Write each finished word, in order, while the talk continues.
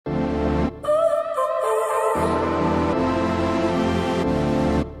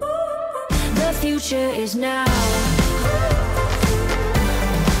future is now.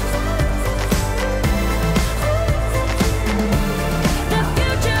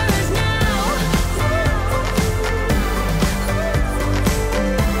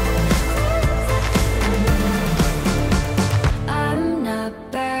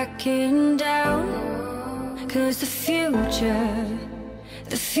 Down, 'cause the future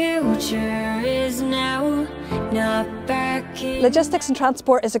is now, not backing. Logistics and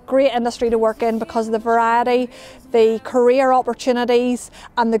transport is a great industry to work in because of the variety, the career opportunities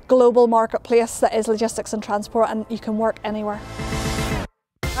and the global marketplace that is logistics and transport, and you can work anywhere.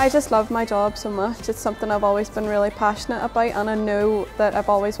 I just love my job so much. It's something I've always been really passionate about, and I know that I've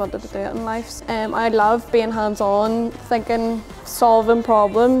always wanted to do it in life. I love being hands-on, thinking, solving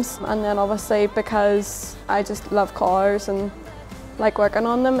problems, and then obviously because I just love cars and like working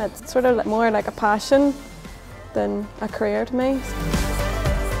on them, it's sort of more like a passion than a career to me.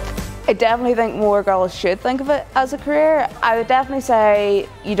 I definitely think more girls should think of it as a career. I would definitely say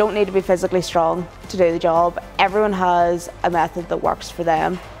you don't need to be physically strong to do the job. Everyone has a method that works for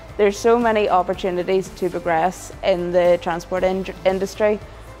them. There's so many opportunities to progress in the transport industry.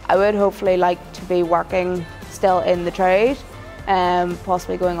 I would hopefully like to be working still in the trade,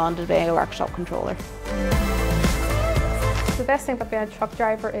 possibly going on to being a workshop controller. The best thing about being a truck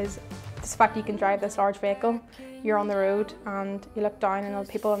driver is the fact you can drive this large vehicle. You're on the road and you look down and all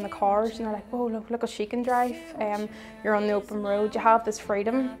the people in the cars and they're like, oh look what she can drive. You're on the open road, you have this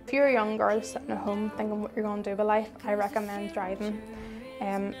freedom. If you're a young girl sitting at home thinking what you're going to do with life, I recommend driving.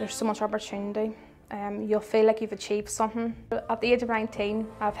 There's so much opportunity. You'll feel like you've achieved something. At the age of 19,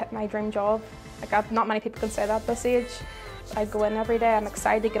 I've hit my dream job. Not many people can say that at this age. I go in every day, I'm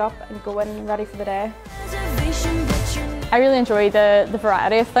excited to get up and go in ready for the day. I really enjoy the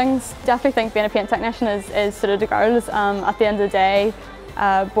variety of things. Definitely think being a paint technician is suited to girls. At the end of the day,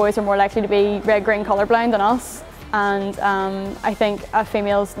 boys are more likely to be red-green colourblind than us, and I think a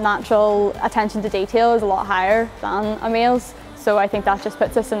female's natural attention to detail is a lot higher than a male's, so I think that just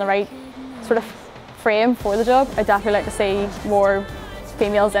puts us in the right sort of frame for the job. I'd definitely like to see more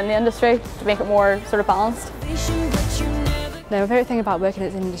females in the industry to make it more sort of balanced. My favourite thing about working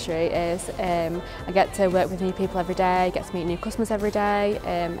in this industry is I get to work with new people every day, get to meet new customers every day,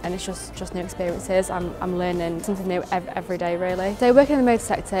 and it's just new experiences. I'm learning something new every day really. So working in the motor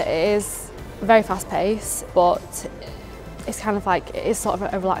sector, it is very fast paced, but it's kind of like, it is sort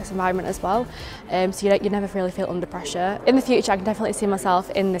of a relaxed environment as well, so you never really feel under pressure. In the future I can definitely see myself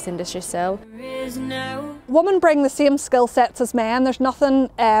in this industry still. Women bring the same skill sets as men. There's nothing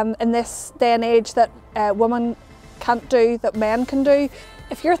in this day and age that women can't do that men can do.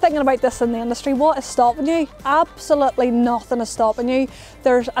 If you're thinking about this in the industry, what is stopping you? Absolutely nothing is stopping you.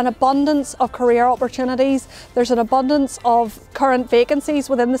 There's an abundance of career opportunities. There's an abundance of current vacancies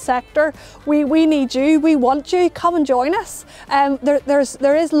within the sector. We need you, we want you, come and join us.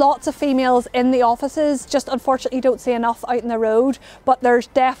 There is lots of females in the offices, just unfortunately you don't see enough out in the road, but there's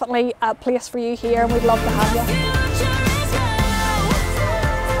definitely a place for you here and we'd love to have you.